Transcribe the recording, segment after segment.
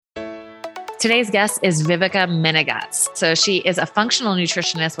Today's guest is Viveka Menegatz. So she is a functional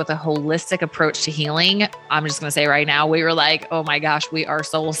nutritionist with a holistic approach to healing. I'm just going to say right now, we were like, oh my gosh, we are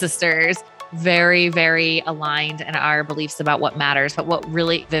soul sisters. Very, very aligned in our beliefs about what matters. But what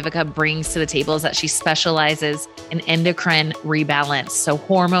really Viveka brings to the table is that she specializes in endocrine rebalance. So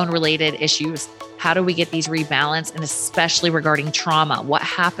hormone related issues. How do we get these rebalanced? And especially regarding trauma, what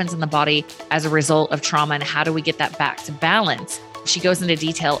happens in the body as a result of trauma? And how do we get that back to balance? She goes into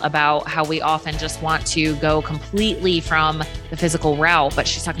detail about how we often just want to go completely from the physical route, but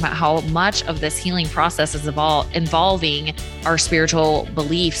she's talking about how much of this healing process is involving our spiritual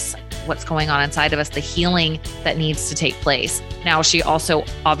beliefs, what's going on inside of us, the healing that needs to take place. Now, she also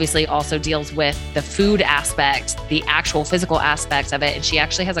obviously also deals with the food aspect, the actual physical aspects of it. And she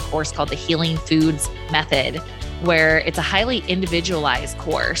actually has a course called the Healing Foods Method, where it's a highly individualized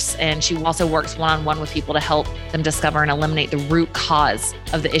course. And she also works one-on-one with people to help them discover and eliminate the root cause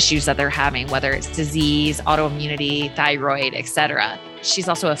of the issues that they're having, whether it's disease, autoimmunity, thyroid, etc. She's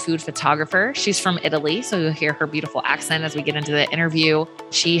also a food photographer. She's from Italy, so you'll hear her beautiful accent as we get into the interview.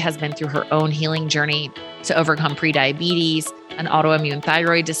 She has been through her own healing journey to overcome prediabetes, an autoimmune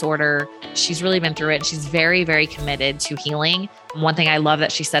thyroid disorder. She's really been through it. She's very, very committed to healing. One thing I love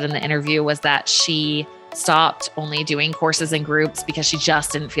that she said in the interview was that she stopped only doing courses in groups because she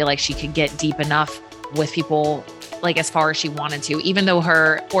just didn't feel like she could get deep enough with people, like as far as she wanted to. Even though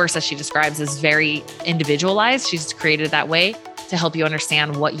her course, as she describes, is very individualized, she's created it that way to help you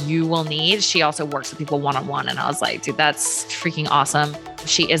understand what you will need. She also works with people one-on-one. And I was like, dude, that's freaking awesome.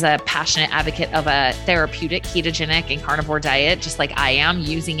 She is a passionate advocate of a therapeutic ketogenic and carnivore diet, just like I am,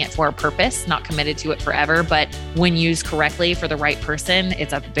 using it for a purpose, not committed to it forever, but when used correctly for the right person,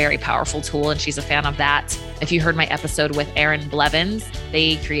 it's a very powerful tool. And she's a fan of that. If you heard my episode with Aaron Blevins,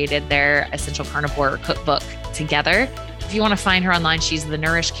 they created their Essential Carnivore cookbook together. If you want to find her online, she's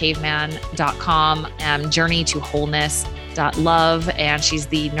thenourishedcaveman.com, Journey to Wholeness.love, and she's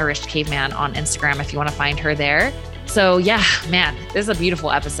the Nourished Caveman on Instagram if you want to find her there. So yeah, man, this is a beautiful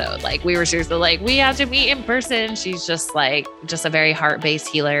episode. Like we were seriously like, we have to meet in person. She's just a very heart-based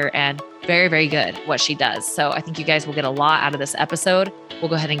healer and very, very good what she does. So I think you guys will get a lot out of this episode. We'll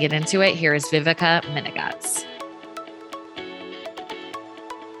go ahead and get into it. Here is Viveka Menegatz.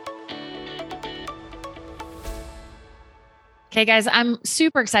 Okay, guys, I'm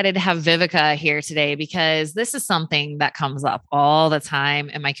super excited to have Viveka here today because this is something that comes up all the time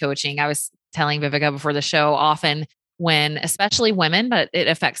in my coaching. I was telling Viveka before the show, often when, especially women, but it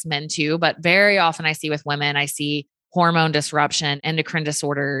affects men too, but very often I see with women, I see hormone disruption, endocrine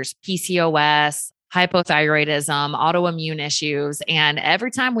disorders, PCOS, hypothyroidism, autoimmune issues. And every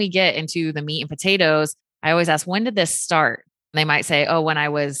time we get into the meat and potatoes, I always ask, when did this start? They might say, oh, when I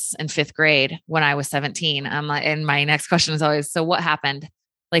was in 5th grade, when I was 17. I'm like, and my next question is always, so what happened?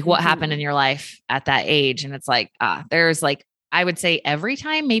 Like what happened in your life at that age? And it's like, there's like, I would say every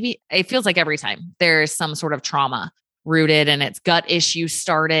time, maybe it feels like every time there's some sort of trauma rooted and it's gut issues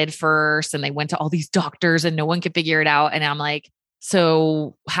started first. And they went to all these doctors and no one could figure it out. And I'm like,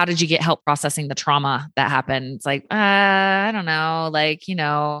 so how did you get help processing the trauma that happened? It's like, I don't know, like,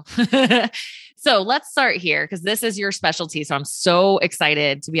 So let's start here because this is your specialty. So I'm so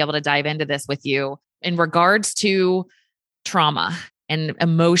excited to be able to dive into this with you in regards to trauma and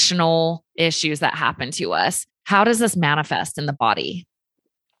emotional issues that happen to us. How does this manifest in the body?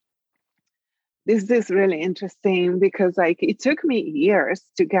 This is really interesting because it took me years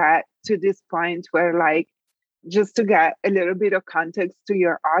to get to this point where just to get a little bit of context to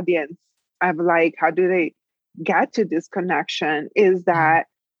your audience of how do they get to this connection is that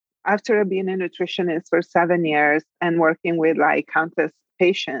after being a nutritionist for 7 years and working with countless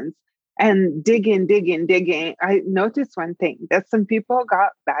patients and digging, I noticed one thing, that some people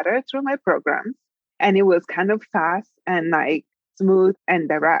got better through my programs and it was kind of fast and smooth and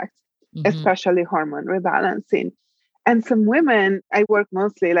direct, especially hormone rebalancing. And some women, I work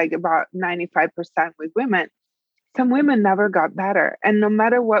mostly about 95% with women. Some women never got better. And no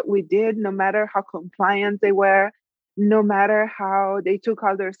matter what we did, no matter how compliant they were, no matter how they took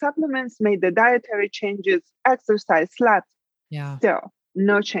all their supplements, made the dietary changes, exercise, slept, still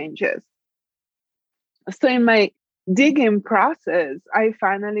no changes. So in my digging process, I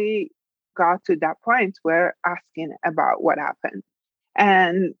finally got to that point where asking about what happened.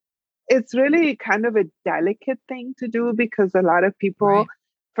 And it's really kind of a delicate thing to do because a lot of people,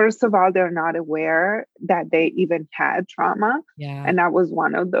 first of all, they're not aware that they even had trauma. Yeah. And that was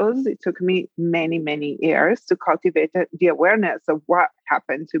one of those. It took me many, many years to cultivate the awareness of what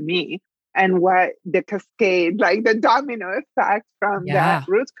happened to me and what the cascade, the domino effect from that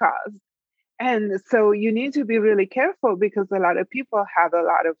root cause. And so you need to be really careful because a lot of people have a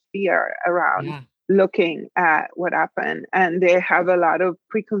lot of fear around Yeah. looking at what happened, and they have a lot of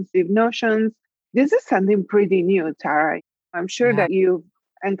preconceived notions. This is something pretty new, Tara. I'm sure Yeah. that you've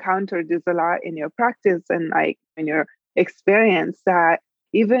encountered this a lot in your practice and like in your experience, that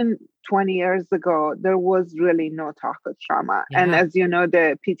even 20 years ago, there was really no talk of trauma. And Yeah. as you know,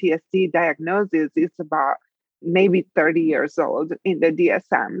 the PTSD diagnosis is about maybe 30 years old in the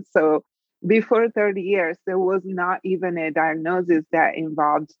DSM. So before 30 years, there was not even a diagnosis that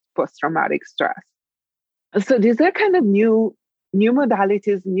involved post-traumatic stress. So these are kind of new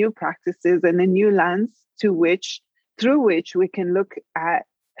modalities, new practices, and a new lens through which we can look at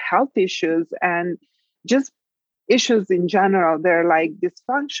health issues and just issues in general. They're like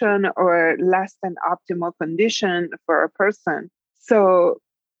dysfunction or less than optimal condition for a person. So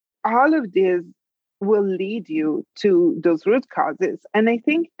all of this will lead you to those root causes. And I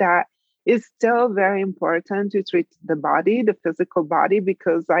think that is still very important to treat the body, the physical body,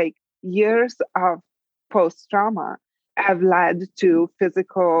 because like years of post trauma have led to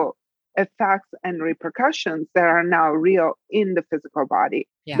physical effects and repercussions that are now real in the physical body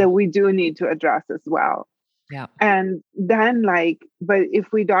Yeah. that we do need to address as well. Yeah. And then, like, but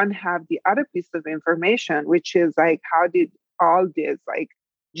if we don't have the other piece of information, which is like, how did all this like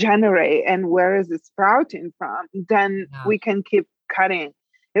generate and where is it sprouting from, then Yeah. we can keep cutting.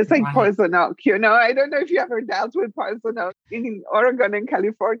 It's like Right. poison oak, you know? I don't know if you ever dealt with poison oak in Oregon and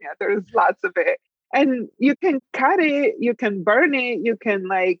California. There's lots of it. And you can cut it, you can burn it, you can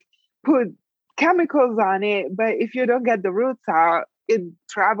like put chemicals on it. But if you don't get the roots out, it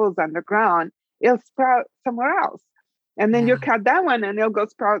travels underground, it'll sprout somewhere else. And then you Yeah. cut that one and it'll go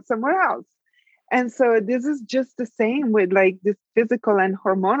sprout somewhere else. And so this is just the same with like this physical and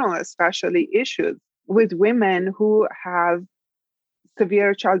hormonal, especially issues with women who have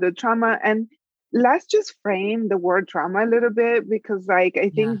severe childhood trauma. And let's just frame the word trauma a little bit because like I Yeah.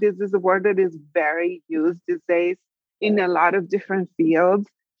 think this is a word that is very used these days in a lot of different fields.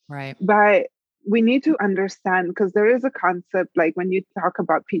 Right. But we need to understand because there is a concept like when you talk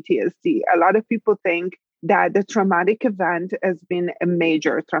about PTSD, a lot of people think that the traumatic event has been a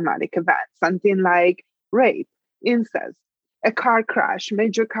major traumatic event, something like rape, incest, a car crash,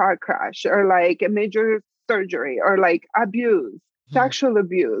 major car crash, or like a major surgery, or like abuse, Mhm. sexual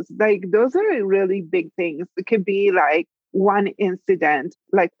abuse. Like those are really big things. It could be like one incident,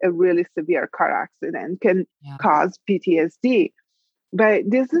 like a really severe car accident, can Yeah. cause PTSD. But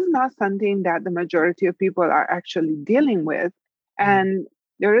this is not something that the majority of people are actually dealing with. Yeah. And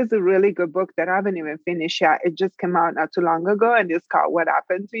there is a really good book that I haven't even finished yet. It just came out not too long ago and it's called What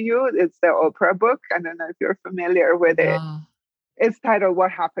Happened to You. It's the Oprah book. I don't know if you're familiar with it. Oh, It's titled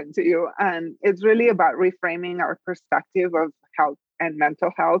What Happened to You. And it's really about reframing our perspective of health and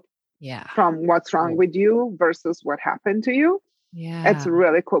mental health yeah. from what's wrong Cool. with you versus what happened to you. It's Yeah. a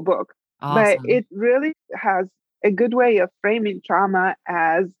really cool book. But Awesome. it really has a good way of framing trauma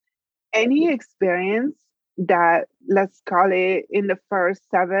as any experience that, let's call it, in the first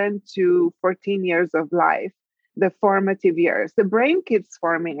 7 to 14 years of life, the formative years. The brain keeps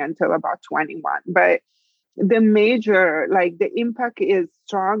forming until about 21, but the major, like the impact is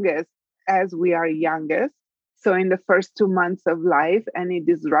strongest as we are youngest. So in the first 2 months of life, any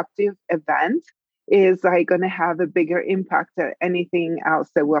disruptive event is like going to have a bigger impact than anything else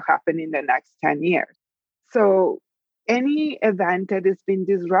that will happen in the next 10 years. So any event that has been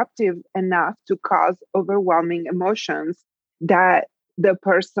disruptive enough to cause overwhelming emotions that the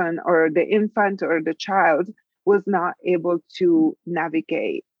person or the infant or the child was not able to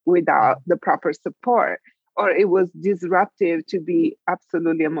navigate Yeah. without the proper support, or it was disruptive to be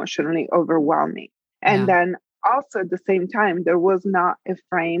absolutely emotionally overwhelming. And Yeah. then also at the same time, there was not a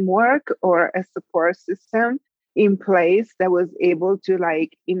framework or a support system in place that was able to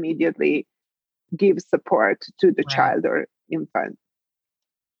like immediately give support to the Right. child or infant.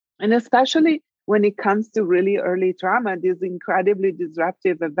 And especially when it comes to really early trauma, these incredibly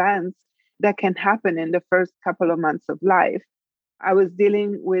disruptive events that can happen in the first couple of months of life. I was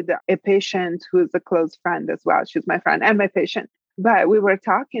dealing with a patient who's a close friend as well. She's my friend and my patient. But we were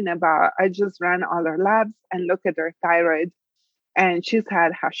talking about, I just ran all her labs and looked at her thyroid, and she's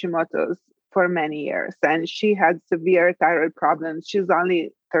had Hashimoto's for many years. And she had severe thyroid problems. She's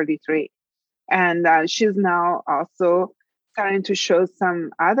only 33. And she's now also starting to show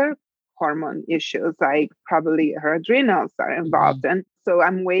some other hormone issues, like probably her adrenals are Mhm. involved. And so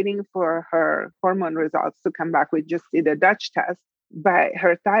I'm waiting for her hormone results to come back. We just did a Dutch test, but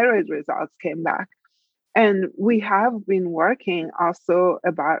her thyroid results came back. And we have been working also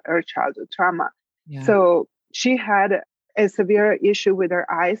about her childhood trauma. Yeah. So she had a severe issue with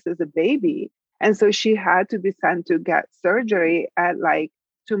her eyes as a baby. And so she had to be sent to get surgery at like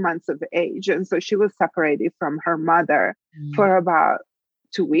 2 months of age. And so she was separated from her mother for about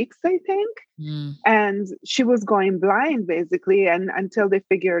 2 weeks, I think. And she was going blind basically. And until they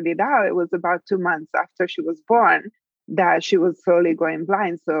figured it out, it was about 2 months after she was born that she was slowly going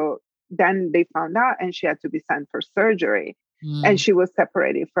blind. So then they found out and she had to be sent for surgery. And she was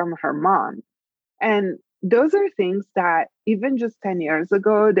separated from her mom. And those are things that even just 10 years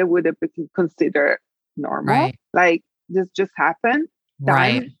ago, they would have been considered normal. Right. Like this just happened. Done.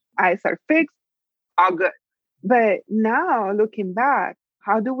 Right. Eyes are fixed. All good. But now looking back,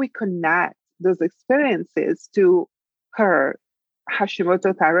 how do we connect those experiences to her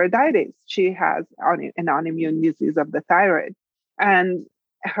Hashimoto thyroiditis? She has an autoimmune disease of the thyroid and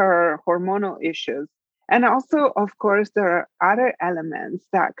her hormonal issues. And also, of course, there are other elements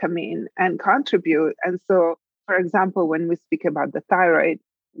that come in and contribute. And so, for example, when we speak about the thyroid,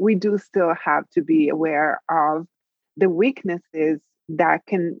 we do still have to be aware of the weaknesses that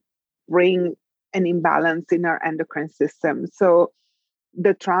can bring an imbalance in our endocrine system. So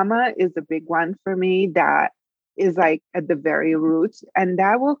the trauma is a big one for me that is like at the very root, and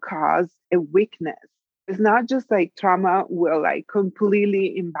that will cause a weakness. It's not just like trauma will like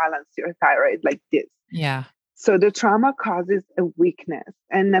completely imbalance your thyroid like this. Yeah. So the trauma causes a weakness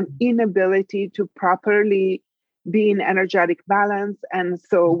and an inability to properly be in energetic balance. And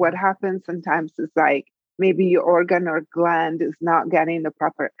so what happens sometimes is like maybe your organ or gland is not getting the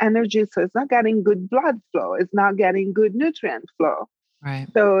proper energy. So it's not getting good blood flow. It's not getting good nutrient flow. Right.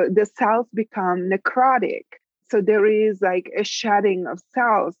 So the cells become necrotic. So there is like a shedding of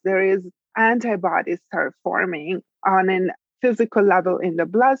cells. There is antibodies start forming on a physical level in the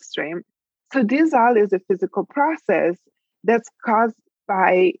bloodstream. So this all is a physical process that's caused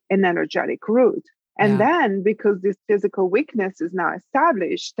by an energetic root. And then because this physical weakness is now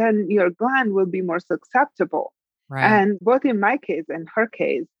established, then your gland will be more susceptible. Right. And both in my case and her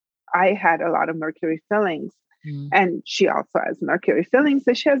case, I had a lot of mercury fillings. And she also has mercury fillings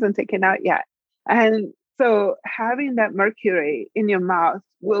that she hasn't taken out yet. And so having that mercury in your mouth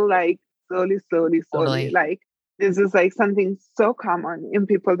will like slowly, Totally. like this is like something so common in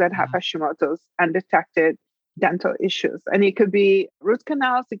people that have Hashimoto's undetected dental issues. And it could be root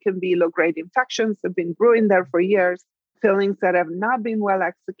canals, it can be low-grade infections that have been brewing there for years, fillings that have not been well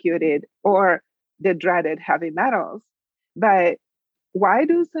executed, or the dreaded heavy metals. But why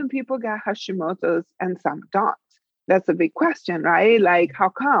do some people get Hashimoto's and some don't? That's a big question, right? Like, how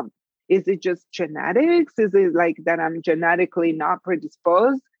come? Is it just genetics? Is it like that I'm genetically not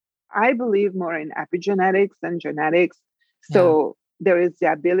predisposed? I believe more in epigenetics than genetics. So there is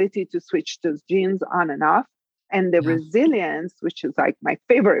the ability to switch those genes on and off. And the resilience, which is like my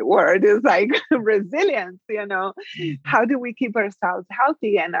favorite word, is like resilience, you know. How do we keep ourselves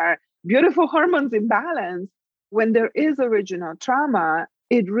healthy and our beautiful hormones in balance? When there is original trauma,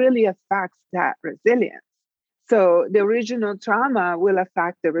 it really affects that resilience. So the original trauma will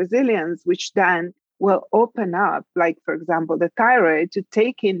affect the resilience, which then will open up, like, for example, the thyroid to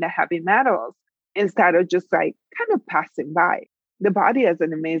take in the heavy metals instead of just like kind of passing by. The body has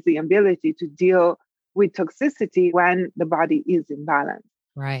an amazing ability to deal with toxicity when the body is in balance.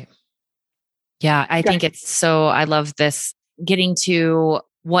 Right. Yeah. I think it's so, I love this getting to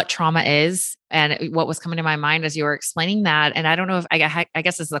what trauma is and what was coming to my mind as you were explaining that. And I don't know if I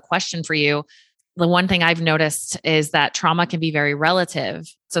guess this is a question for you. The one thing I've noticed is that trauma can be very relative.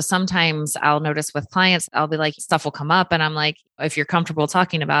 So sometimes I'll notice with clients, I'll be like, stuff will come up and I'm like, if you're comfortable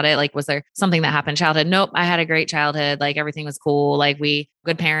talking about it, like, was there something that happened in childhood? Nope. I had a great childhood. Like everything was cool. Like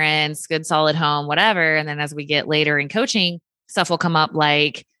good parents, good solid home, whatever. And then as we get later in coaching, stuff will come up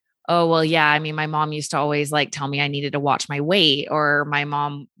like, oh, well, yeah. I mean, my mom used to always like tell me I needed to watch my weight, or my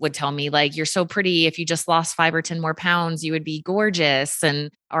mom would tell me like, you're so pretty. If you just lost 5 or 10 more pounds, you would be gorgeous.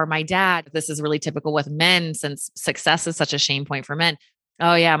 Or my dad, this is really typical with men since success is such a shame point for men.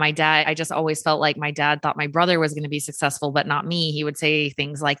 Oh yeah, my dad, I just always felt like my dad thought my brother was going to be successful, but not me. He would say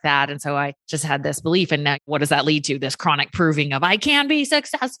things like that. And so I just had this belief. And what does that lead to? This chronic proving of I can be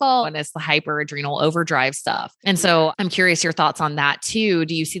successful. And it's the hyper adrenal overdrive stuff. And so I'm curious your thoughts on that too.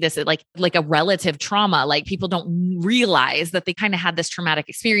 Do you see this as like a relative trauma? Like people don't realize that they kind of had this traumatic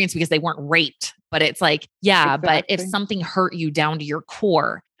experience because they weren't raped. But it's like, yeah, exactly. But if something hurt you down to your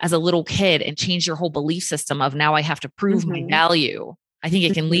core as a little kid and changed your whole belief system of now I have to prove my value, I think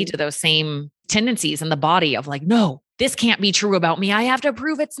it can lead to those same tendencies in the body of like, no, this can't be true about me. I have to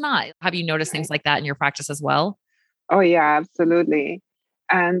prove it's not. Have you noticed things like that in your practice as well? Oh yeah, absolutely.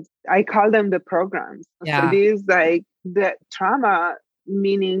 And I call them the programs. Yeah. So these like the trauma,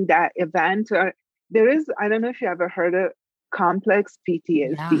 meaning that event, or there is, I don't know if you ever heard complex Yeah.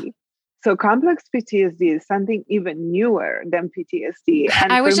 PTSD. So complex PTSD is something even newer than PTSD.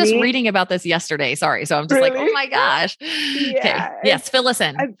 And I for was just me, reading about this yesterday. Sorry. So I'm just like, oh really, my gosh. Okay. yeah, Yes. Fill us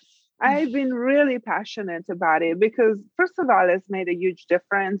in. I've been really passionate about it because, first of all, it's made a huge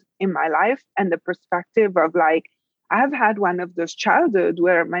difference in my life and the perspective of like, I've had one of those childhood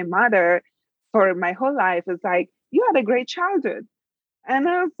where my mother, for my whole life, is like, you had a great childhood. And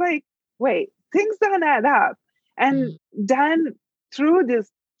I was like, wait, things don't add up. And Mhm. then through this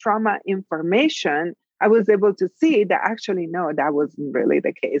trauma information, I was able to see that actually, no, that wasn't really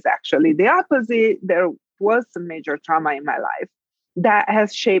the case. Actually, the opposite, there was some major trauma in my life that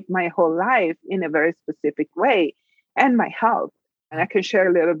has shaped my whole life in a very specific way and my health. And I can share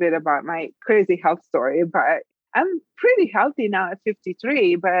a little bit about my crazy health story, but I'm pretty healthy now at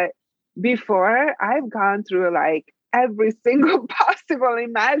 53. But before, I've gone through like every single possible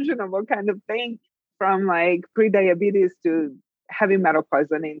imaginable kind of thing, from like pre-diabetes to heavy metal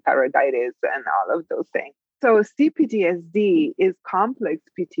poisoning, thyroiditis, and all of those things. So CPTSD is complex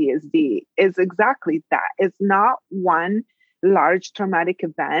PTSD, is exactly that. It's not one large traumatic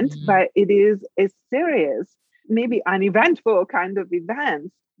event, Mhm. but it is a series, maybe uneventful kind of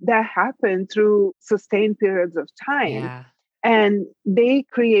events that happen through sustained periods of time. Yeah. And they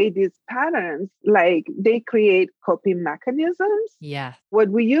create these patterns, like they create coping mechanisms. Yeah. What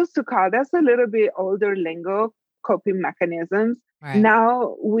we used to call, that's a little bit older lingo, coping mechanisms. Right.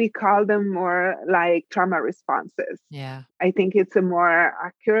 Now we call them more like trauma responses. Yeah. I think it's a more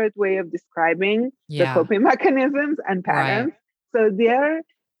accurate way of describing the Yeah. coping mechanisms and Right. patterns. So they're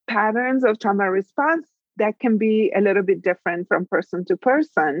patterns of trauma response that can be a little bit different from person to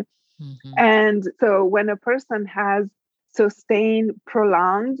person. Mhm. And so when a person has sustained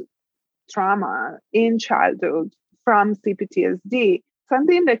prolonged trauma in childhood from CPTSD,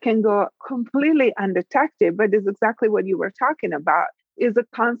 something that can go completely undetected, but is exactly what you were talking about, is a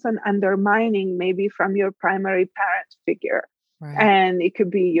constant undermining, maybe from your primary parent figure. Right. And it could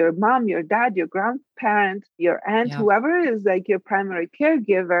be your mom, your dad, your grandparent, your aunt, Yeah. whoever is like your primary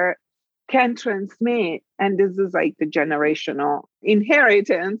caregiver can transmit. And this is like the generational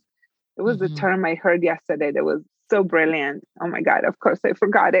inheritance. It was a Mhm. term I heard yesterday that was so brilliant. Oh my God, of course I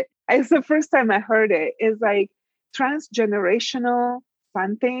forgot it. It's the first time I heard it. It's like transgenerational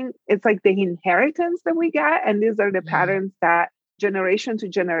something. It's like the inheritance that we get. And these are the Mm. patterns that generation to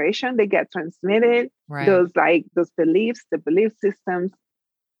generation, they get transmitted. Right. Those beliefs, the belief systems.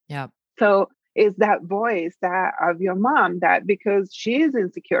 Yep. So is that voice that of your mom, that because she is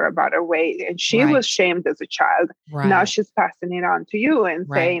insecure about her weight and she Right. was shamed as a child, now Right. she's passing it on to you and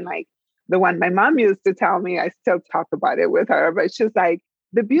Right. saying like the one my mom used to tell me, I still talk about it with her, but she's like,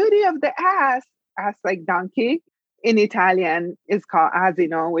 the beauty of the ass like donkey in Italian is called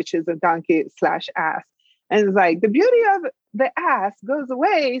asino, which is a donkey slash ass. And it's like the beauty of the ass goes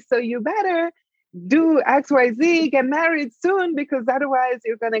away. So you better do XYZ, get married soon, because otherwise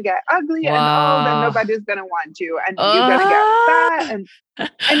you're going to get ugly and old and Wow. nobody's going to want you. And you're going to get fat. Ah.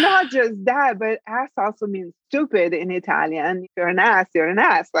 And not just that, but ass also means stupid in Italian. If you're an ass, you're an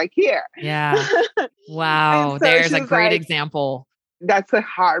ass, like here. Yeah. And Wow. so There's a she's great like, example. that's a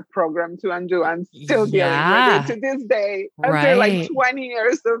hard program to undo. I'm still dealing with it Yeah. to this day after like Right. 20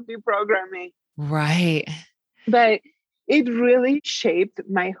 years of deprogramming. Right. But it really shaped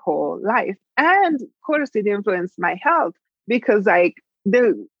my whole life. And of course, it influenced my health because, like,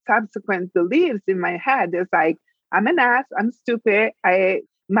 the subsequent beliefs in my head is like, I'm an ass, I'm stupid,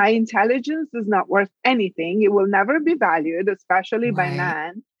 my intelligence is not worth anything. It will never be valued, especially by Right.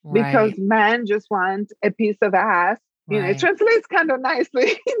 men, because Right. men just want a piece of ass. You know, it Right. translates kind of nicely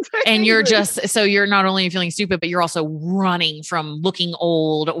into And you're English. just, so you're not only feeling stupid, but you're also running from looking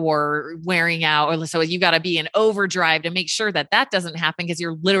old or wearing out. Or so you got to be in overdrive to make sure that that doesn't happen, because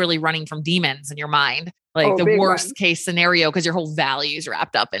you're literally running from demons in your mind, like Oh, the big one. worst case scenario, because your whole values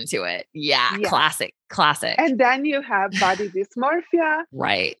wrapped up into it. Yeah. Yeah. Classic. And then you have body dysmorphia,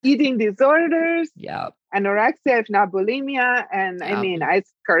 Right. eating disorders, Yep. anorexia, if not bulimia. And I Yep. mean, I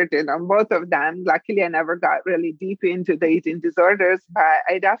skirted on both of them. Luckily, I never got really deep into the eating disorders, but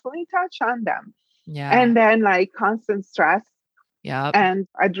I definitely touched on them. Yeah. And then, like, constant stress Yep. and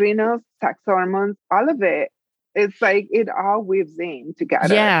adrenals, sex hormones, all of it. It's like it all weaves in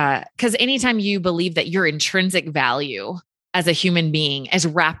together. Yeah. Because anytime you believe that your intrinsic value as a human being is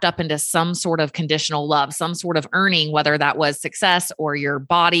wrapped up into some sort of conditional love, some sort of earning, whether that was success or your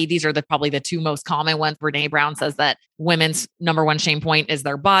body, these are probably the two most common ones. Brene Brown says that women's number one shame point is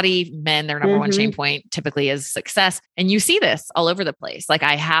their body. Men, their number one shame point typically is success. And you see this all over the place. Like,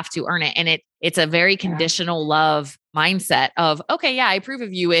 I have to earn it. And it's a very conditional love mindset of, okay, yeah, I approve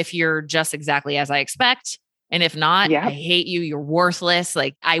of you if you're just exactly as I expect. And if not, Yeah. I hate you. You're worthless.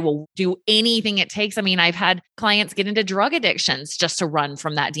 Like I will do anything it takes. I mean, I've had clients get into drug addictions just to run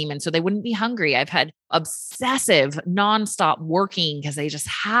from that demon so they wouldn't be hungry. I've had obsessive, nonstop working because they just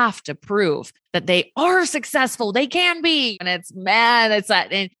have to prove that they are successful. They can be. And it's, man, it's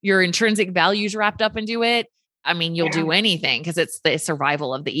that, and your intrinsic values wrapped up into it. I mean, you'll do anything because it's the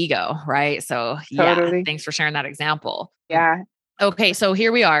survival of the ego, right? So Totally. thanks for sharing that example. Yeah. Okay, so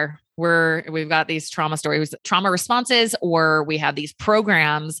here we are. We've got these trauma stories, trauma responses, or we have these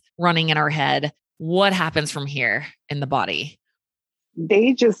programs running in our head. What happens from here in the body?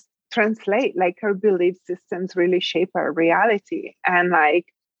 They just translate, like our belief systems really shape our reality. And like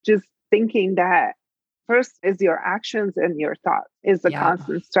just thinking that first is your actions and your thoughts is the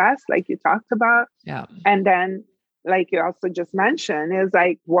constant stress, like you talked about. Yeah. And then, like you also just mentioned, is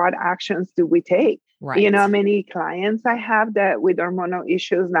like, what actions do we take? Right. You know, many clients I have that with hormonal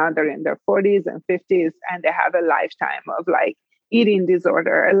issues now, they're in their 40s and 50s, and they have a lifetime of like eating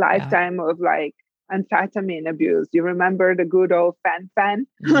disorder, a lifetime of like amphetamine abuse. You remember the good old fen?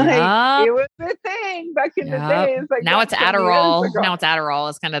 Like it was a thing back in the days. Like now it's Adderall. Now it's Adderall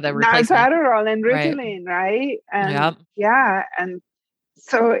is kind of the replacement. Now it's Adderall and Ritalin, right? And and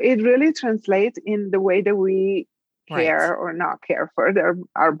so it really translates in the way that we care or not care for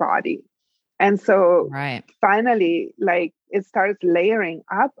our body. And so finally, like it starts layering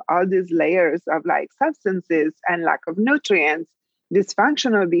up all these layers of like substances and lack of nutrients,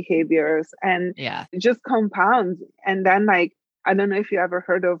 dysfunctional behaviors, and it just compounds. And then like, I don't know if you ever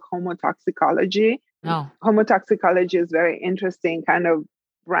heard of homotoxicology. No. Homotoxicology is very interesting kind of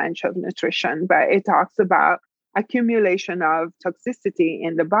branch of nutrition, but it talks about accumulation of toxicity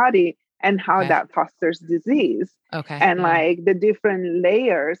in the body and how that fosters disease. And like the different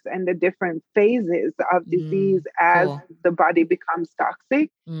layers and the different phases of disease as the body becomes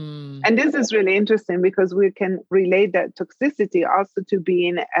toxic. And this is really interesting because we can relate that toxicity also to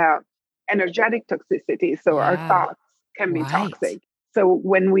being energetic toxicity. So our thoughts can be toxic. So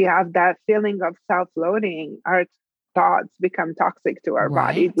when we have that feeling of self-loathing, our thoughts become toxic to our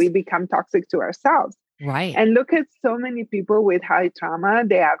body. We become toxic to ourselves. And look at so many people with high trauma,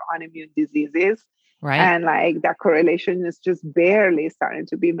 they have autoimmune diseases. And like that correlation is just barely starting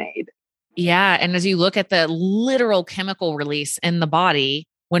to be made. Yeah. And as you look at the literal chemical release in the body,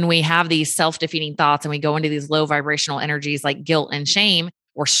 when we have these self-defeating thoughts and we go into these low vibrational energies like guilt and shame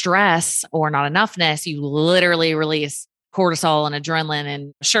or stress or not enoughness, you literally release cortisol and adrenaline.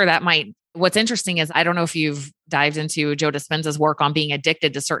 And sure, that might, what's interesting is, I don't know if you've dived into Joe Dispenza's work on being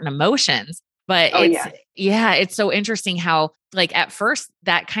addicted to certain emotions. But it's so interesting how like at first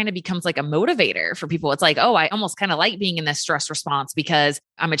that kind of becomes like a motivator for people. It's like, oh, I almost kind of like being in this stress response because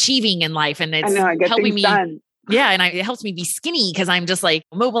I'm achieving in life and it's helping me. Yeah. And it helps me be skinny because I'm just like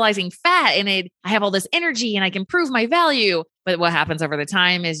mobilizing fat and I have all this energy and I can prove my value. But what happens over the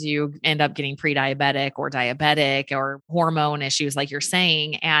time is you end up getting pre-diabetic or diabetic or hormone issues, like you're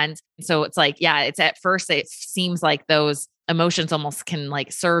saying. And so it's like, it's at first, it seems like those emotions almost can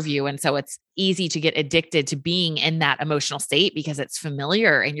like serve you. And so it's easy to get addicted to being in that emotional state because it's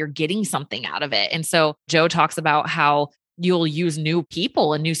familiar and you're getting something out of it. And so Joe talks about how you'll use new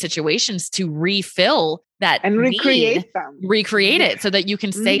people and new situations to refill that and recreate it so that you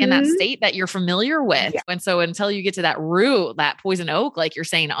can stay in that state that you're familiar with. And so until you get to that root, that poison oak, like you're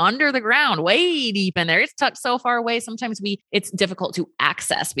saying, under the ground, way deep in there, it's tucked so far away. Sometimes it's difficult to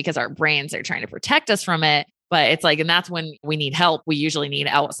access because our brains are trying to protect us from it. But it's like, and that's when we need help. We usually need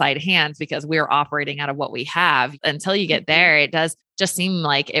outside hands because we're operating out of what we have. Until you get there, it does just seem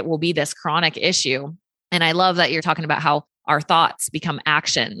like it will be this chronic issue. And I love that you're talking about how our thoughts become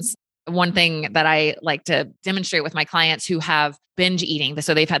actions. One thing that I like to demonstrate with my clients who have binge eating.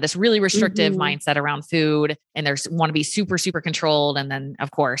 So they've had this really restrictive mindset around food and they want to be super, super controlled. And then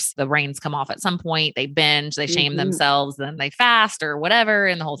of course the reins come off at some point. They binge, they shame themselves, then they fast or whatever.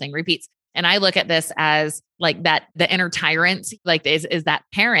 And the whole thing repeats. And I look at this as like that, the inner tyrant, like is that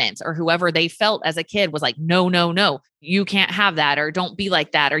parent or whoever they felt as a kid was like, no, you can't have that, or don't be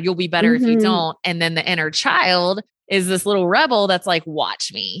like that, or you'll be better if you don't. And then the inner child is this little rebel that's like,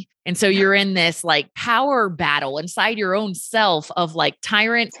 watch me. And so you're in this like power battle inside your own self of like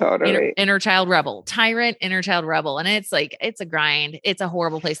tyrant, inner child rebel, tyrant, inner child rebel. And it's like, it's a grind. It's a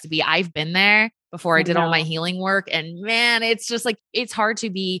horrible place to be. I've been there before I did all my healing work. And man, it's just like, it's hard to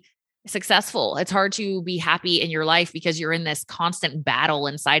be successful. It's hard to be happy in your life because you're in this constant battle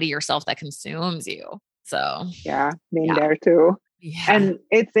inside of yourself that consumes you. So been there too. And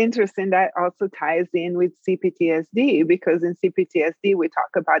it's interesting that also ties in with CPTSD because in CPTSD, we talk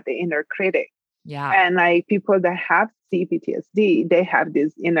about the inner critic. Yeah. And like people that have CPTSD, they have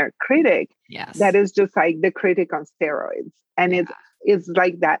this inner critic Yes. that is just like the critic on steroids. And Yeah. it's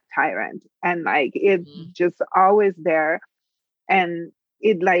like that tyrant. And like it's just always there. And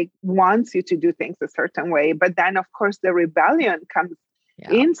it like wants you to do things a certain way. But then of course the rebellion comes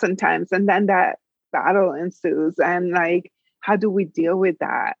in sometimes. And then that battle ensues. And like, how do we deal with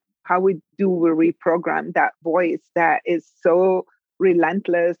that? How do we reprogram that voice that is so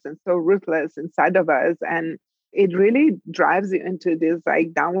relentless and so ruthless inside of us? And it really drives you into these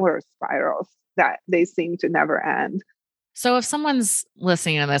like downward spirals that they seem to never end. So if someone's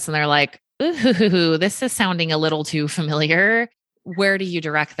listening to this and they're like, ooh, this is sounding a little too familiar, where do you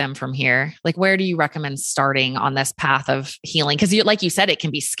direct them from here? Like, where do you recommend starting on this path of healing? Because like you said, it can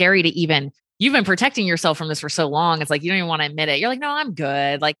be scary to even, you've been protecting yourself from this for so long. It's like, you don't even want to admit it. You're like, no, I'm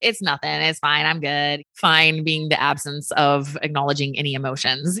good. Like, it's nothing. It's fine. I'm good. Fine being the absence of acknowledging any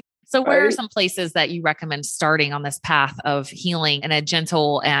emotions. So where are some places that you recommend starting on this path of healing in a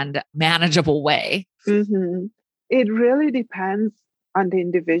gentle and manageable way? Mm-hmm. It really depends on the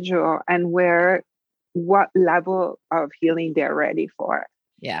individual and what level of healing they're ready for.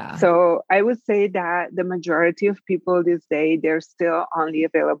 Yeah. So I would say that the majority of people this day, they're still only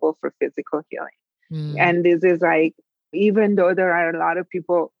available for physical healing. And this is like, even though there are a lot of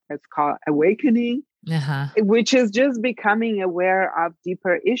people, it's called awakening, which is just becoming aware of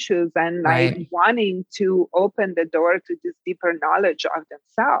deeper issues and like wanting to open the door to this deeper knowledge of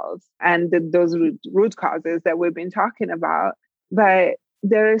themselves and those root causes that we've been talking about. But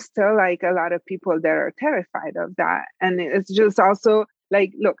there is still like a lot of people that are terrified of that. And it's just also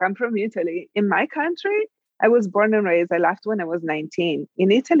like, look, I'm from Italy. In my country, I was born and raised. I left when I was 19.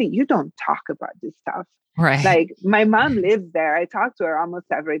 In Italy, you don't talk about this stuff. Right. Like my mom lives there. I talk to her almost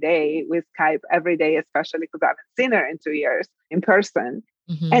every day with Skype every day, especially because I haven't seen her in 2 years in person.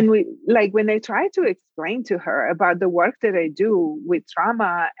 And we like when I try to explain to her about the work that I do with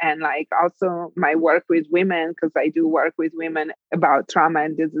trauma and like also my work with women, because I do work with women about trauma.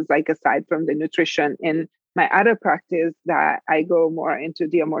 And this is like aside from the nutrition in my other practice that I go more into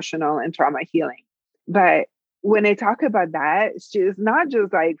the emotional and trauma healing. But when I talk about that, she's not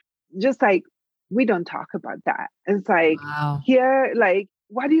just like, we don't talk about that. It's like, here, like,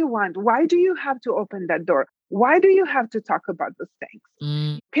 what do you want? Why do you have to open that door? Why do you have to talk about those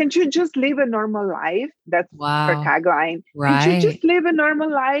things? Can't you just live a normal life? That's her tagline. Can't you just live a normal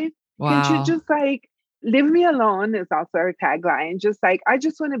life? Can't you just like, leave me alone is also her tagline. Just like, I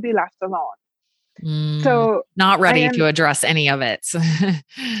just want to be left alone. So not ready to address any of it.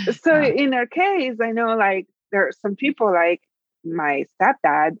 So in her case, I know like there are some people like my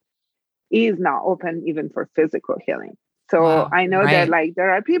stepdad is not open even for physical healing. So I know that like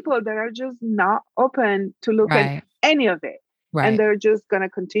there are people that are just not open to look at any of it. And they're just going to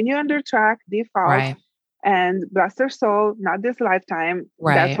continue on their track, default, and bless their soul, not this lifetime.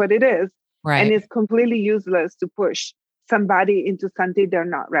 That's what it is. And it's completely useless to push somebody into something they're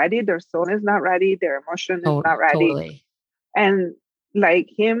not ready. Their soul is not ready. Their emotion is not ready. And like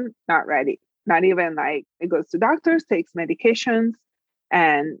him, not ready. Not even like it goes to doctors, takes medications,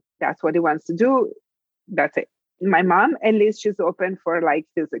 and that's what he wants to do. That's it. My mom, at least she's open for like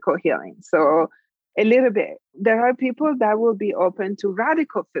physical healing. So a little bit. There are people that will be open to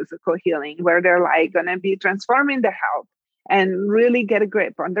radical physical healing where they're like going to be transforming their health and really get a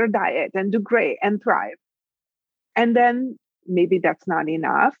grip on their diet and do great and thrive. And then maybe that's not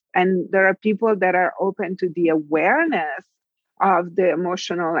enough. And there are people that are open to the awareness of the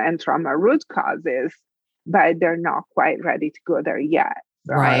emotional and trauma root causes, but they're not quite ready to go there yet.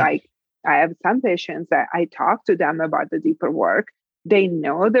 So like I have some patients that I talk to them about the deeper work. They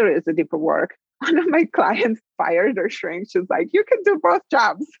know there is a deeper work. One of my clients fired her shrink. She's like, you can do both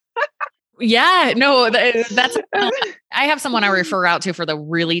jobs. Yeah, no, that's, I have someone I refer out to for the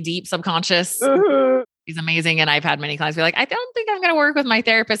really deep subconscious. He's amazing. And I've had many clients be like, I don't think I'm going to work with my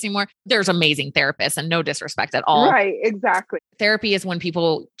therapist anymore. There's amazing therapists and no disrespect at all. Right, exactly. Therapy is when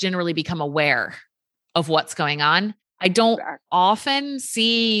people generally become aware of what's going on. I don't often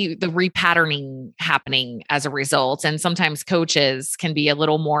see the repatterning happening as a result. And sometimes coaches can be a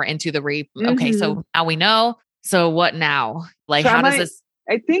little more into the okay, so now we know. So what now? Like, how does this?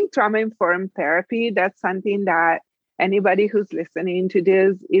 I think trauma-informed therapy, that's something that anybody who's listening to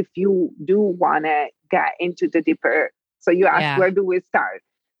this, if you do want to get into the deeper, so you ask, where do we start?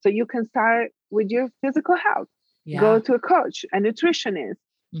 So you can start with your physical health. Go to a coach, a nutritionist,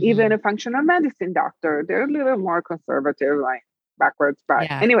 even a functional medicine doctor. They're a little more conservative, like backwards,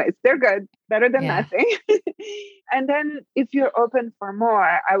 but anyways, they're good, better than nothing. And then if you're open for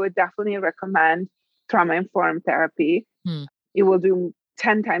more, I would definitely recommend trauma-informed therapy. It will do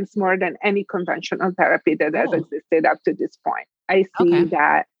 10 times more than any conventional therapy that has Oh, existed up to this point. I see okay.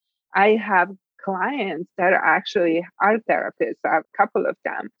 that I have clients that are actually are therapists. I have a couple of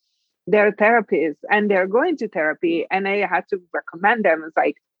them. They're therapists and they're going to therapy. And I had to recommend them. It's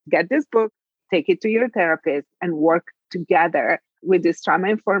like, get this book, take it to your therapist and work together with this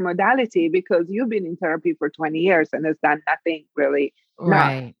trauma-informed modality because you've been in therapy for 20 years and has done nothing really, not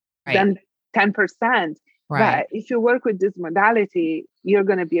Right. Right. done 10%. Right. But if you work with this modality, you're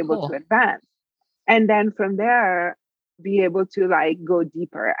going to be able Cool. to advance. And then from there, be able to like go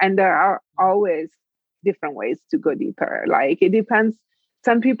deeper. And there are always different ways to go deeper. Like it depends.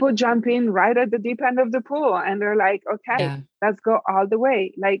 Some people jump in right at the deep end of the pool and they're like, okay, Yeah. let's go all the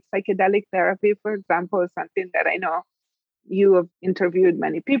way. Like psychedelic therapy, for example, is something that I know you have interviewed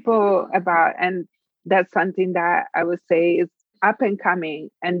many people about. And that's something that I would say is up and coming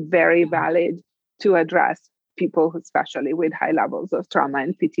and very valid to address people, especially with high levels of trauma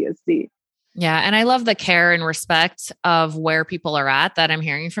and PTSD. Yeah. And I love the care and respect of where people are at that I'm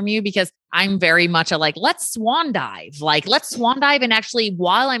hearing from you, because I'm very much a like, let's swan dive. Like, let's swan dive. And actually,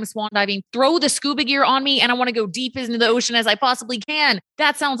 while I'm swan diving, throw the scuba gear on me. And I want to go deep into the ocean as I possibly can.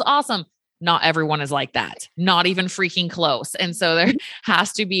 That sounds awesome. Not everyone is like that, not even freaking close. And so there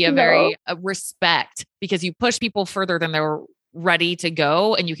has to be a very respect, because you push people further than they're ready to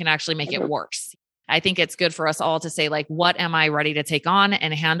go and you can actually make it work. I think it's good for us all to say, like, what am I ready to take on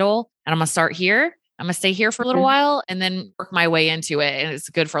and handle? And I'm going to start here. I'm going to stay here for a little while and then work my way into it. And it's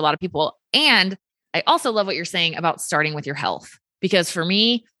good for a lot of people. And I also love what you're saying about starting with your health, because for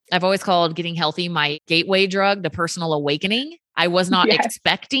me, I've always called getting healthy my gateway drug, the personal awakening. I was not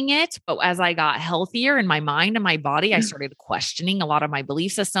expecting it, but as I got healthier in my mind and my body, I started questioning a lot of my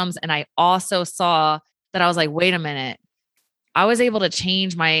belief systems. And I also saw that I was like, wait a minute. I was able to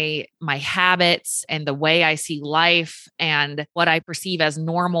change my habits and the way I see life and what I perceive as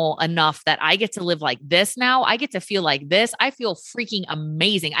normal enough that I get to live like this now. I get to feel like this. I feel freaking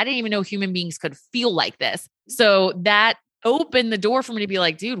amazing. I didn't even know human beings could feel like this. So that opened the door for me to be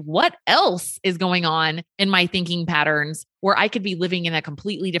like, dude, what else is going on in my thinking patterns where I could be living in a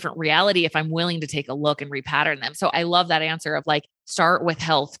completely different reality if I'm willing to take a look and repattern them? So I love that answer of like, start with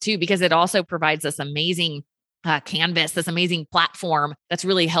health too, because it also provides this amazing canvas, this amazing platform that's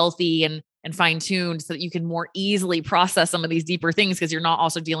really healthy and fine-tuned so that you can more easily process some of these deeper things, because you're not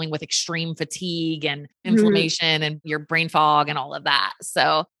also dealing with extreme fatigue and inflammation and your brain fog and all of that.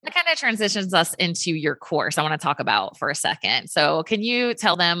 So that kind of transitions us into your course I want to talk about for a second. So can you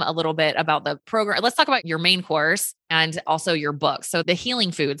tell them a little bit about the program? Let's talk about your main course and also your book. So the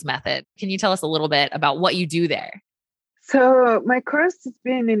Healing Foods Method. Can you tell us a little bit about what you do there? So my course has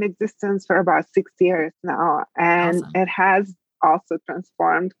been in existence for about 6 years now, and Awesome. it has also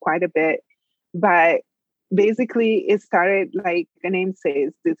transformed quite a bit. But basically, it started like the name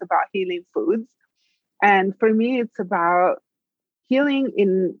says, it's about healing foods. And for me, it's about healing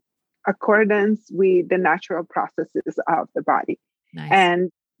in accordance with the natural processes of the body. Nice.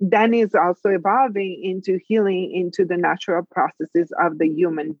 And then is also evolving into healing into the natural processes of the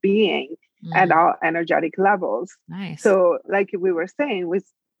human being at all energetic levels. Nice. So, like we were saying, we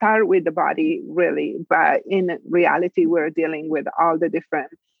start with the body, really, but in reality, we're dealing with all the different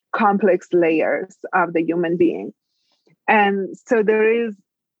complex layers of the human being. And so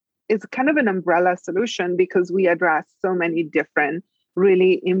it's kind of an umbrella solution because we address so many different,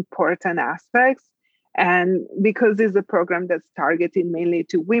 really important aspects. And because it's a program that's targeted mainly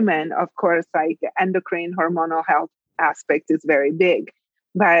to women, of course, like the endocrine hormonal health aspect is very big.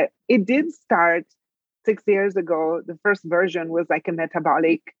 But it did start 6 years ago. The first version was like a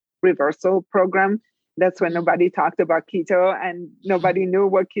metabolic reversal program. That's when nobody talked about keto and nobody knew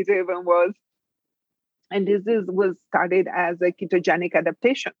what keto even was. And was started as a ketogenic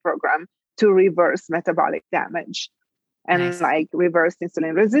adaptation program to reverse metabolic damage and like reverse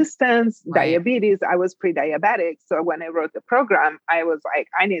insulin resistance, diabetes. I was pre-diabetic. So when I wrote the program, I was like,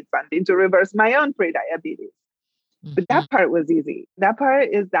 I need something to reverse my own pre-diabetes. But that part was easy. That part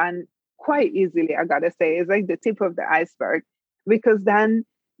is done quite easily, I gotta say. It's like the tip of the iceberg, because then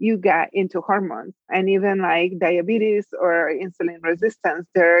you get into hormones, and even like diabetes or insulin resistance,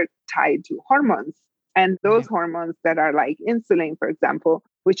 they're tied to hormones. And those hormones that are like insulin, for example,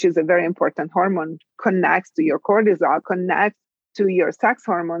 which is a very important hormone, connects to your cortisol, connects to your sex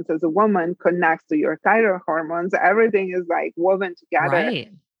hormones as a woman, connects to your thyroid hormones. Everything is like woven together.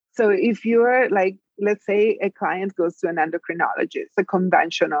 Right. So if you're like, let's say a client goes to an endocrinologist, a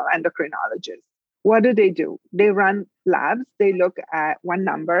conventional endocrinologist, what do? They run labs, they look at one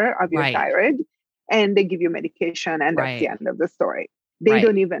number of your thyroid, and they give you medication, and that's the end of the story. They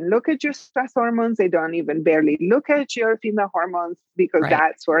don't even look at your stress hormones. They don't even barely look at your female hormones because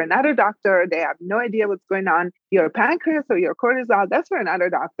that's for another doctor. They have no idea what's going on. Your pancreas or your cortisol, that's for another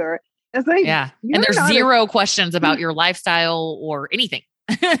doctor. It's like, and there's zero questions about your lifestyle or anything.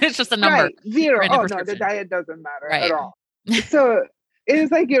 It's just a number. Right. Zero. Oh no, the diet doesn't matter at all. So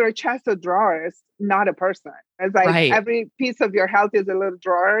it's like you're a chest of drawers, not a person. It's like every piece of your health is a little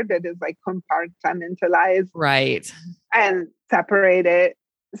drawer that is like compartmentalized. Right. And separated.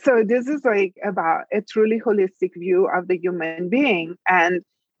 So this is like about a truly holistic view of the human being. And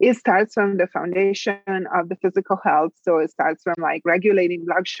it starts from the foundation of the physical health. So it starts from like regulating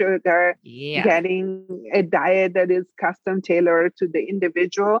blood sugar, getting a diet that is custom tailored to the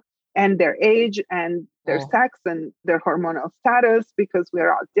individual and their age and their sex and their hormonal status, because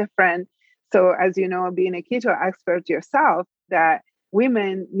we're all different. So as you know, being a keto expert yourself, that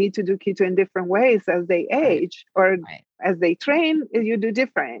women need to do keto in different ways as they age or as they train, you do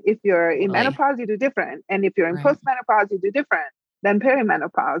different. If you're in menopause, you do different. And if you're in postmenopause, you do different than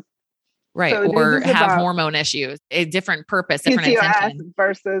perimenopause. Right. So or have hormone issues, a different purpose, different intention.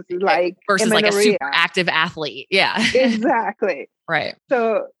 Versus like a super active athlete. Yeah. Exactly. Right.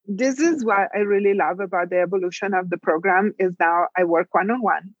 So this is what I really love about the evolution of the program is now I work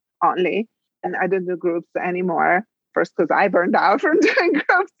one-on-one only, and I don't do groups anymore. First, because I burned out from doing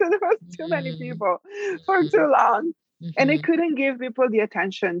groups and there was too many people for too long. And I couldn't give people the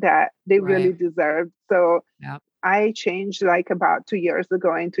attention that they really deserved. So I changed like about 2 years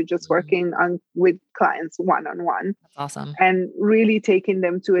ago into just working with clients one-on-one. That's awesome. And really taking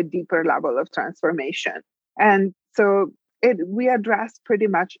them to a deeper level of transformation. And so we address pretty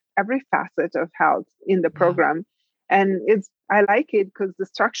much every facet of health in the program. And I like it because the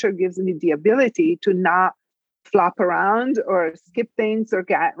structure gives me the ability to not flop around or skip things or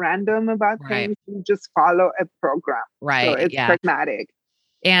get random about things. You just follow a program. Right. So it's pragmatic.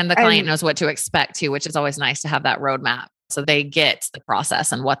 And the client knows what to expect too, which is always nice to have that roadmap. So they get the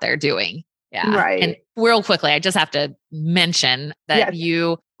process and what they're doing. Yeah. Right. And real quickly, I just have to mention that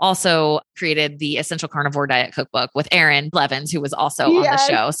you also created the Essential Carnivore Diet Cookbook with Aaron Blevins, who was also on the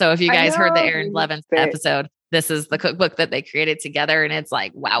show. So if you guys heard the Aaron Blevins episode, this is the cookbook that they created together. And it's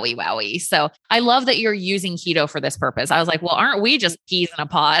like, wowie. So I love that you're using keto for this purpose. I was like, well, aren't we just peas in a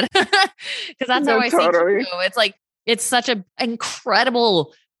pod? Because that's how I see keto. It's like, it's such an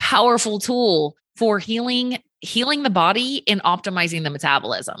incredible, powerful tool for healing the body and optimizing the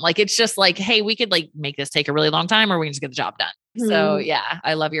metabolism. Like, it's just like, hey, we could like make this take a really long time or we can just get the job done. So yeah,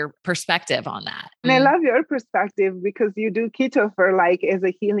 I love your perspective on that. And I love your perspective because you do keto for like as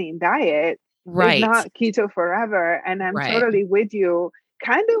a healing diet. Right. It's not keto forever. And I'm totally with you,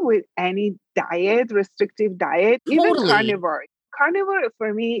 kind of with any diet, restrictive diet, even carnivore. Carnivore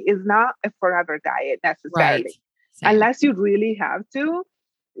for me is not a forever diet necessarily. Unless you really have to.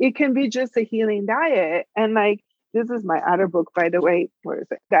 It can be just a healing diet. And like, this is my other book, by the way, where is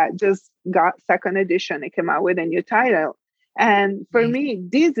it? That just got second edition. It came out with a new title. And for me,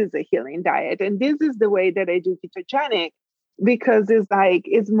 this is a healing diet. And this is the way that I do ketogenic. Because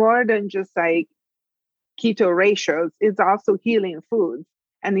it's more than just like keto ratios. It's also healing foods.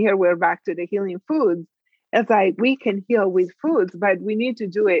 And here we're back to the healing foods. It's like we can heal with foods, but we need to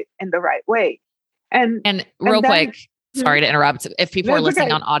do it in the right way. And real quick, sorry to interrupt. If people are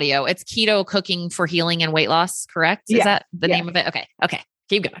listening on audio, it's Keto Cooking for Healing and Weight Loss, correct? Is that the name of it? Okay.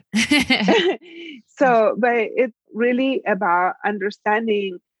 Keep going. So, but it's really about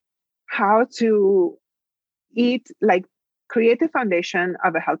understanding how to eat, like create a foundation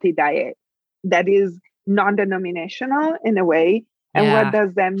of a healthy diet that is non-denominational in a way. And what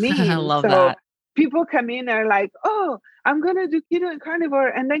does that mean? I love that. People come in and are like, oh, I'm going to do keto and carnivore.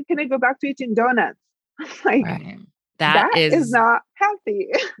 And then can I go back to eating donuts? Like, that is not healthy.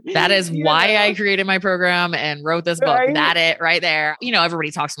 That is why I created my program and wrote this book. That it right there. You know,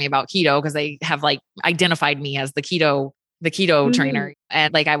 everybody talks to me about keto because they have like identified me as the keto trainer.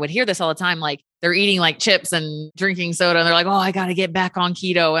 And like, I would hear this all the time. Like they're eating like chips and drinking soda and they're like, oh, I got to get back on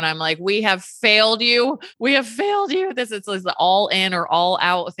keto. And I'm like, we have failed you. This is all in or all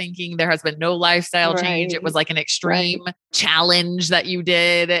out thinking. There has been no lifestyle change. It was like an extreme challenge that you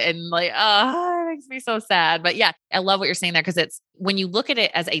did. And like, it makes me so sad. But yeah, I love what you're saying there. Cause it's when you look at it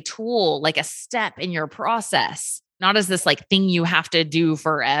as a tool, like a step in your process, not as this like thing you have to do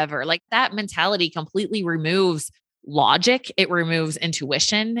forever. Like that mentality completely removes logic. It removes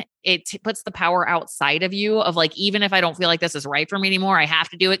intuition. It puts the power outside of you of like, even if I don't feel like this is right for me anymore, I have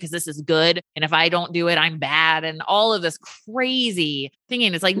to do it because this is good. And if I don't do it, I'm bad. And all of this crazy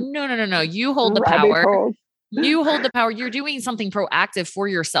thinking. It's like, no. You hold the power. You hold the power. You're doing something proactive for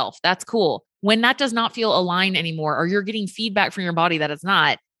yourself. That's cool. when that does not feel aligned anymore, or you're getting feedback from your body that it's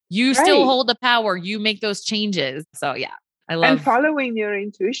not, you Right. still hold the power. You make those changes. So yeah, I love. And following your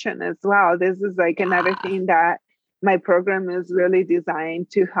intuition as well. This is like another thing that my program is really designed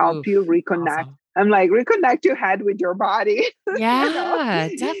to help you reconnect. Awesome. I'm like, reconnect your head with your body. Yeah,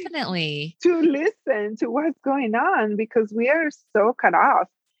 definitely. To listen to what's going on, because we are so cut off.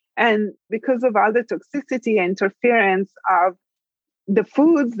 And because of all the toxicity and interference of the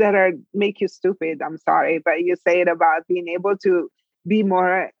foods that are make you stupid, I'm sorry, but you say it about being able to be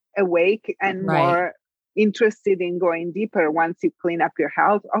more awake and more interested in going deeper once you clean up your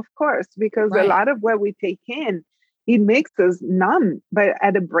health, of course, because a lot of what we take in, it makes us numb, but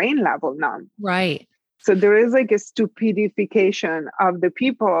at a brain level numb. Right. So there is like a stupidification of the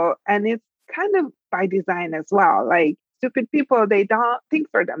people, and it's kind of by design as well. Like stupid people, they don't think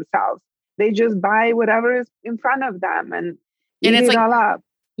for themselves. They just buy whatever is in front of them and eat it all up.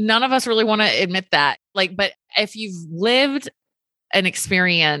 None of us really want to admit that. Like, but if you've lived an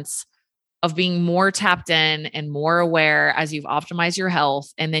experience of being more tapped in and more aware as you've optimized your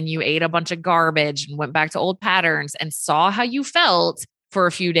health, and then you ate a bunch of garbage and went back to old patterns and saw how you felt for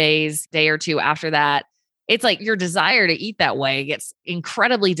a few days, day or two after that, it's like your desire to eat that way gets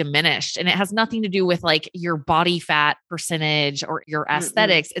incredibly diminished. And it has nothing to do with like your body fat percentage or your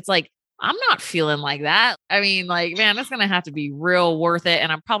aesthetics. It's like, I'm not feeling like that. I mean, like, man, it's going to have to be real worth it.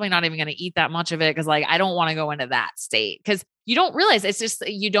 And I'm probably not even going to eat that much of it because like, I don't want to go into that state, because you don't realize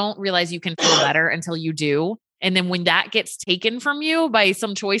you don't realize you can feel better until you do. And then when that gets taken from you by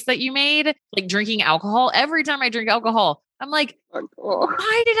some choice that you made, like drinking alcohol, every time I drink alcohol, I'm like,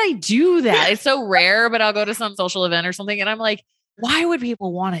 why did I do that? It's so rare, but I'll go to some social event or something and I'm like, why would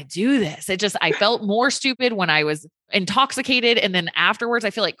people want to do this? I felt more stupid when I was intoxicated. And then afterwards I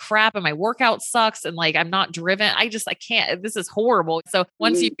feel like crap and my workout sucks. And like, I'm not driven. I can't, this is horrible. So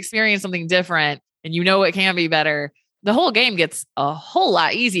once you experience something different and you know, it can be better, the whole game gets a whole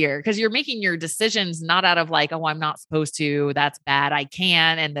lot easier because you're making your decisions not out of like, oh, I'm not supposed to, that's bad, I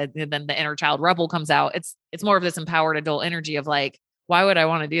can. And then the inner child rebel comes out. It's more of this empowered adult energy of like, why would I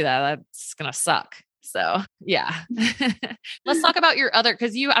want to do that? That's going to suck. So yeah, let's talk about your other,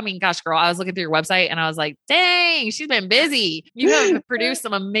 cause gosh, girl, I was looking through your website and I was like, dang, she's been busy. You have produced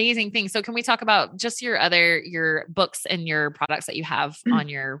some amazing things. So can we talk about just your books and your products that you have on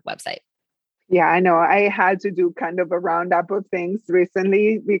your website? Yeah, I know. I had to do kind of a roundup of things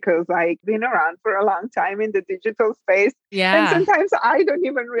recently because I've been around for a long time in the digital space. Yeah. And sometimes I don't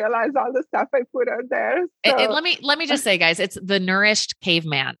even realize all the stuff I put out there. So. Let me just say, guys, it's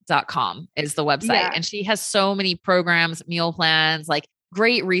thenourished.caveman.com is the website. Yeah. And she has so many programs, meal plans, like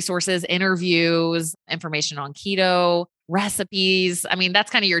great resources, interviews, information on keto, recipes. I mean,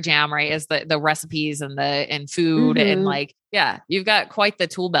 that's kind of your jam, right? Is the recipes and food and like, yeah, you've got quite the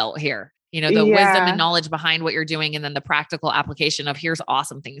tool belt here. You know, the wisdom and knowledge behind what you're doing, and then the practical application of here's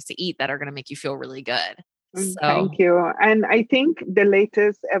awesome things to eat that are going to make you feel really good. So. Thank you. And I think the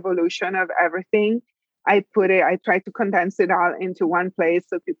latest evolution of everything, I try to condense it all into one place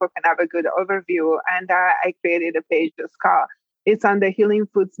so people can have a good overview. And I created a page it's on the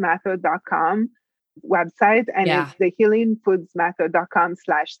healingfoodsmethod.com website, and it's the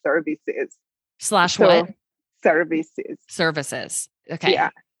healingfoodsmethod.com/services. What? Services. Okay.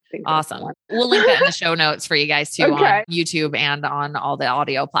 Yeah. Awesome. We'll link that in the show notes for you guys too on YouTube and on all the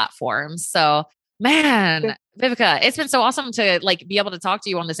audio platforms. So man, Viveka, it's been so awesome to like be able to talk to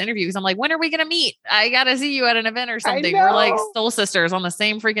you on this interview because I'm like, when are we going to meet? I got to see you at an event or something. We're like soul sisters on the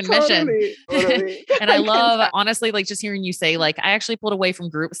same freaking mission. Totally. And I love, honestly, like just hearing you say, like, I actually pulled away from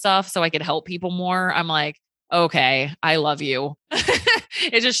group stuff so I could help people more. I'm like, okay, I love you.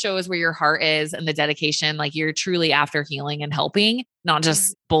 It just shows where your heart is and the dedication. Like you're truly after healing and helping, not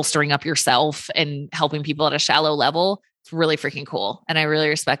just bolstering up yourself and helping people at a shallow level. It's really freaking cool. And I really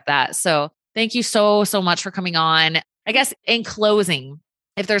respect that. So thank you so, so much for coming on. I guess in closing,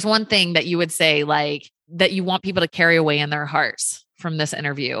 if there's one thing that you would say, like that you want people to carry away in their hearts from this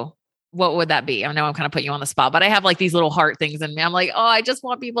interview, what would that be? I know I'm kind of putting you on the spot, but I have like these little heart things in me. I'm like, oh, I just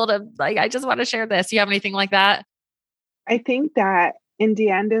want people to like, I just want to share this. Do you have anything like that? I think that in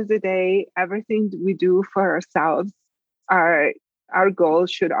the end of the day, everything we do for ourselves, our goal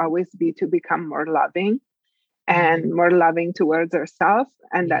should always be to become more loving and more loving towards ourselves.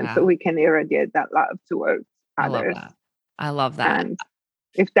 And then so we can irradiate that love towards others. I love that. And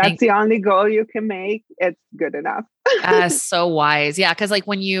if that's the only goal you can make, it's good enough. So wise. Yeah. Cause like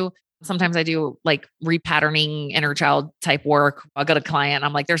sometimes I do like repatterning inner child type work. I'll go to a client.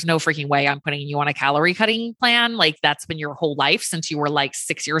 I'm like, there's no freaking way I'm putting you on a calorie cutting plan. Like that's been your whole life since you were like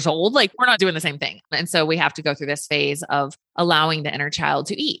 6 years old. Like we're not doing the same thing. And so we have to go through this phase of allowing the inner child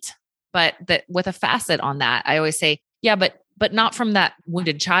to eat But that with a facet on that, I always say, yeah, but not from that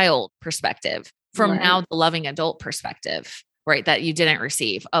wounded child perspective, from now the loving adult perspective, right? That you didn't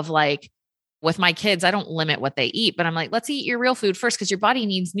receive of like, with my kids, I don't limit what they eat, but I'm like, let's eat your real food first because your body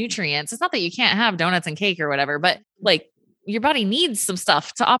needs nutrients. It's not that you can't have donuts and cake or whatever, but like your body needs some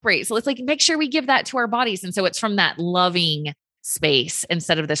stuff to operate. So let's like make sure we give that to our bodies. And so it's from that loving space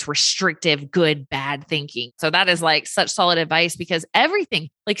instead of this restrictive, good, bad thinking. So that is like such solid advice because everything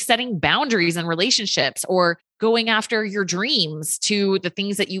like setting boundaries in relationships or going after your dreams to the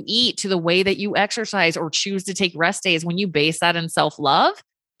things that you eat, to the way that you exercise or choose to take rest days, when you base that in self-love,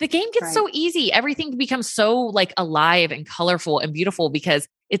 the game gets so easy. Everything becomes so like alive and colorful and beautiful because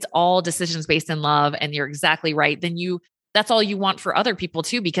it's all decisions based in love. And you're exactly right. Then that's all you want for other people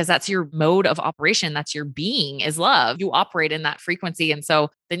too, because that's your mode of operation. That's your being is love. You operate in that frequency. And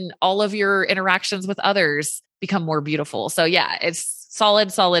so then all of your interactions with others become more beautiful. So yeah, it's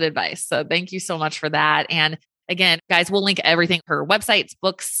solid advice. So thank you so much for that. And again, guys, we'll link everything, her websites,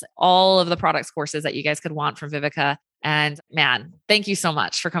 books, all of the products, courses that you guys could want from Viveka. And man, thank you so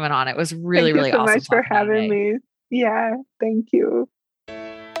much for coming on. It was really, really awesome. Thank you so much for having me. Yeah, thank you.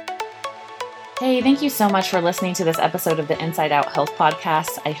 Hey, thank you so much for listening to this episode of the Inside Out Health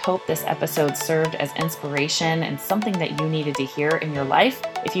Podcast. I hope this episode served as inspiration and something that you needed to hear in your life.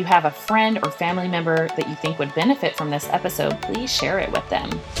 If you have a friend or family member that you think would benefit from this episode, please share it with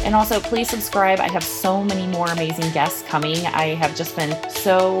them. And also, please subscribe. I have so many more amazing guests coming. I have just been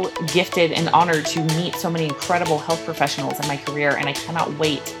so gifted and honored to meet so many incredible health professionals in my career, and I cannot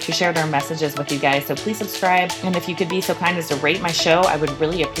wait to share their messages with you guys. So please subscribe. And if you could be so kind as to rate my show, I would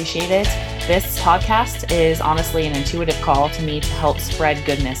really appreciate it. This podcast is honestly an intuitive call to me to help spread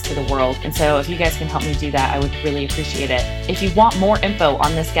goodness to the world. And so if you guys can help me do that, I would really appreciate it. If you want more info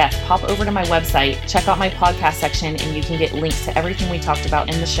on this guest, pop over to my website, check out my podcast section, and you can get links to everything we talked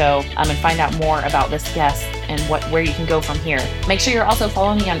about in the show and find out more about this guest and where you can go from here. Make sure you're also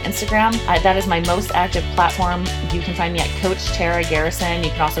following me on Instagram. That is my most active platform. You can find me at Coach Tara Garrison. You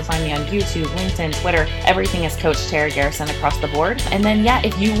can also find me on YouTube, LinkedIn, Twitter. Everything is Coach Tara Garrison across the board. And then, yeah,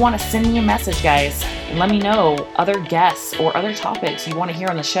 if you want to send me a message, guys, and let me know other guests or other topics you want to hear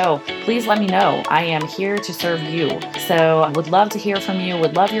on the show, please let me know. I am here to serve you. So I would love to hear from you,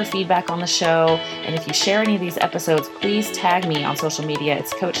 would love your feedback on the show. And if you share any of these episodes, please tag me on social media.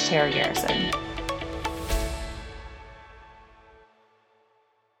 It's Coach Tara Garrison.